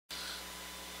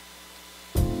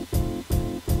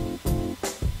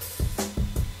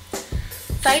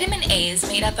Vitamin A is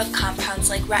made up of compounds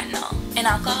like retinol, an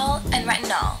alcohol, and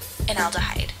retinol, an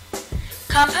aldehyde.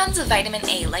 Compounds of vitamin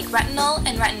A like retinol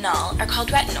and retinol are called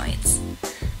retinoids.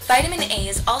 Vitamin A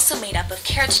is also made up of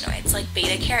carotenoids like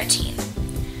beta-carotene.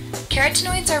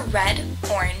 Carotenoids are red,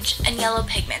 orange, and yellow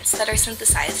pigments that are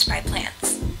synthesized by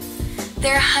plants.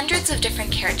 There are hundreds of different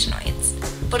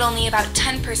carotenoids, but only about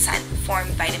 10% form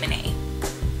vitamin A.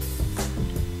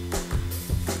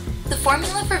 The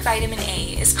formula for vitamin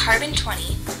A is carbon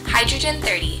 20, hydrogen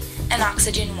 30, and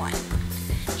oxygen 1.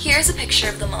 Here's a picture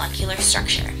of the molecular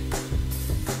structure.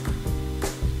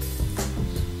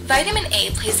 Vitamin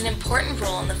A plays an important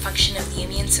role in the function of the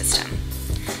immune system.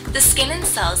 The skin and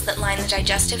cells that line the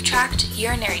digestive tract,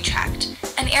 urinary tract,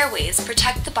 and airways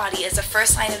protect the body as a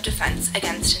first line of defense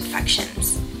against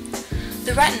infections.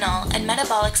 The retinol and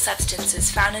metabolic substances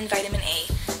found in vitamin A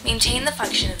maintain the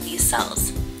function of these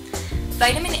cells.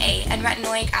 Vitamin A and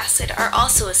retinoic acid are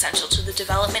also essential to the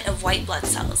development of white blood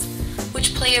cells,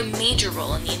 which play a major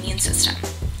role in the immune system.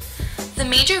 The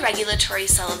major regulatory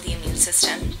cell of the immune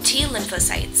system, T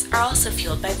lymphocytes, are also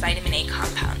fueled by vitamin A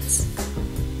compounds.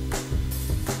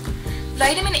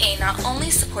 Vitamin A not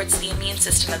only supports the immune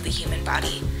system of the human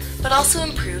body, but also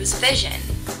improves vision.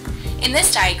 In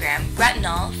this diagram,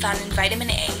 retinol, found in vitamin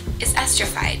A, is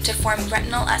esterified to form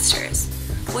retinol esters,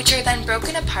 which are then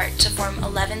broken apart to form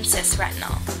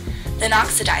 11-cis-retinol, then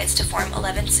oxidized to form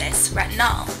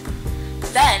 11-cis-retinol.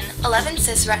 Then,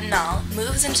 11-cis-retinol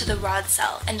moves into the rod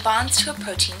cell and bonds to a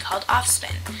protein called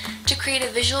OPSIN to create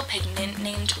a visual pigment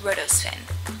named RHODOPSIN.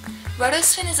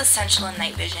 RHODOPSIN is essential in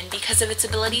night vision because of its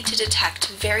ability to detect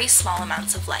very small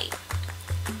amounts of light.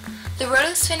 The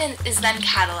RHODOPSIN is then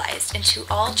catalyzed into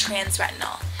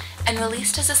all-trans-retinol and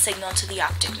released as a signal to the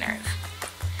optic nerve.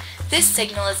 This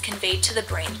signal is conveyed to the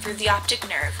brain through the optic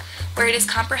nerve, where it is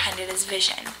comprehended as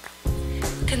vision.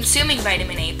 Consuming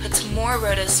vitamin A puts more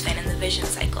RHODOPSIN in the vision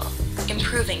cycle,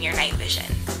 improving your night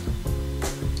vision.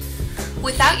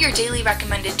 Without your daily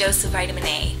recommended dose of vitamin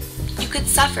A, you could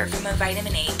suffer from a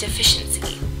vitamin A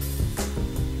deficiency.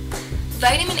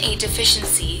 Vitamin A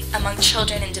deficiency among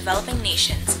children in developing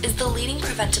nations is the leading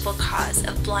preventable cause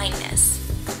of blindness.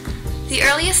 The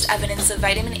earliest evidence of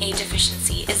vitamin A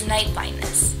deficiency is night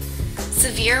blindness.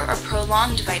 Severe or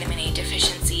prolonged vitamin A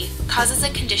deficiency causes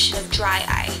a condition of dry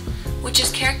eye, which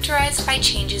is characterized by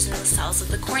changes in the cells of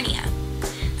the cornea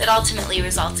that ultimately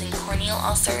results in corneal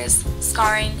ulcers,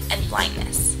 scarring, and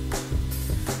blindness.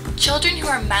 Children who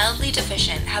are mildly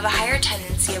deficient have a higher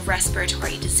tendency of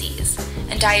respiratory disease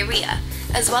and diarrhea,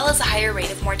 as well as a higher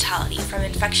rate of mortality from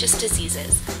infectious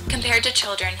diseases compared to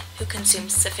children who consume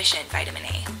sufficient vitamin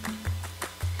A.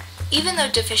 Even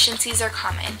though deficiencies are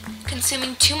common,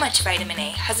 consuming too much vitamin A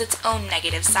has its own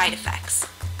negative side effects.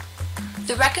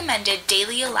 The recommended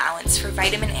daily allowance for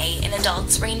vitamin A in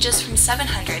adults ranges from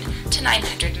 700 to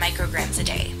 900 micrograms a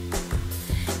day.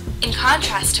 In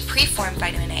contrast to preformed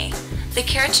vitamin A, the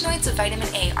carotenoids of vitamin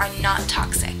A are not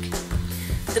toxic.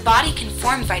 The body can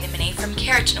form vitamin A from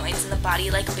carotenoids in the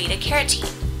body like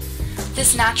beta-carotene.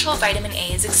 This natural vitamin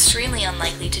A is extremely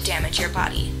unlikely to damage your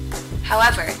body.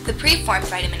 However, the preformed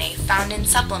vitamin A found in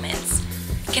supplements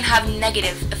can have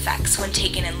negative effects when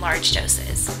taken in large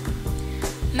doses.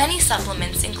 Many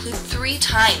supplements include 3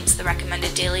 times the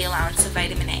recommended daily allowance of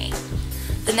vitamin A.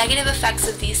 The negative effects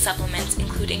of these supplements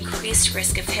include increased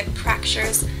risk of hip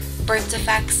fractures, birth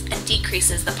defects, and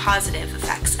decreases the positive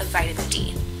effects of vitamin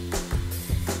D.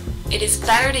 It is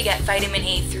better to get vitamin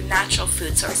A through natural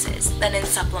food sources than in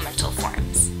supplemental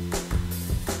forms.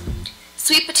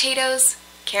 Sweet potatoes,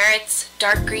 carrots,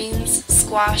 dark greens,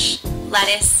 squash,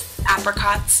 lettuce,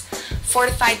 apricots,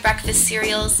 fortified breakfast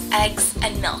cereals, eggs,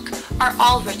 and milk are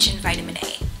all rich in vitamin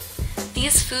A.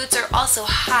 These foods are also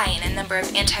high in a number of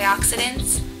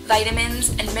antioxidants, vitamins,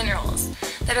 and minerals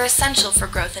that are essential for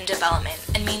growth and development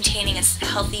and maintaining a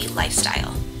healthy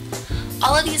lifestyle.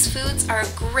 All of these foods are a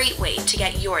great way to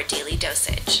get your daily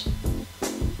dosage.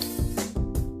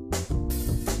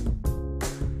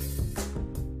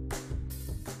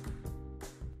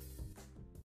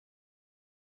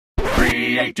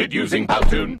 Created using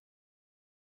OPSIN.